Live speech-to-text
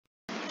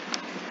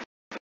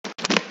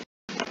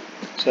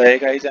So hey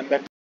guys, I'm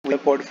back with the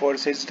code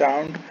forces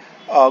round,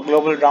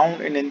 global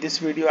round, and in this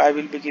video I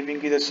will be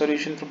giving you the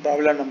solution for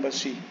problem number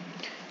C.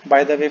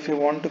 By the way, if you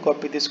want to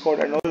copy this code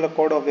and all the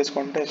code of this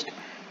contest,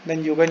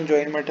 then you can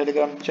join my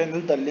Telegram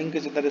channel. The link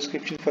is in the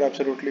description for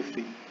absolutely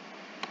free.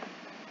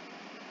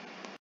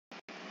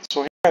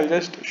 So here I'll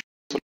just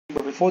show you,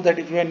 but before that,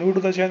 if you are new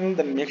to the channel,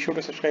 then make sure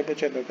to subscribe the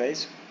channel,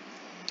 guys.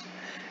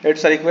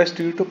 It's a request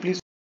to you to please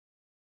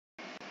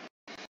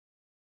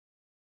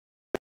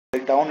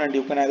write down, and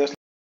you can either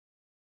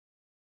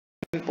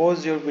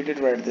pause your video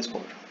to write this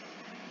code.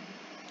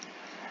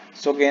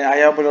 So again, I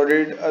have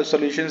uploaded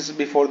solutions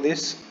before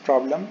this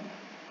problem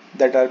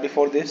that are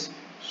before this.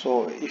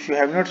 So if you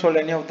have not solved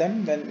any of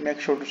them, then make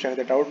sure to check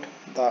that out,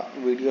 the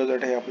videos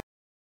that I have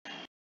uploaded.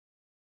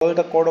 All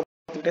the code of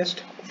the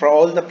test for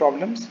all the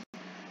problems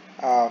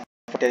for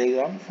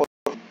Telegram.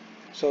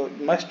 So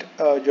must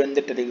join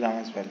the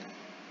Telegram as well.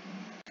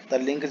 The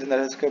link is in the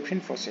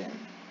description for same.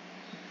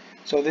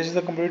 So this is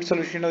the complete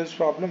solution of this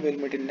problem. We'll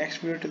meet in next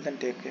video. Till then,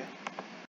 take care.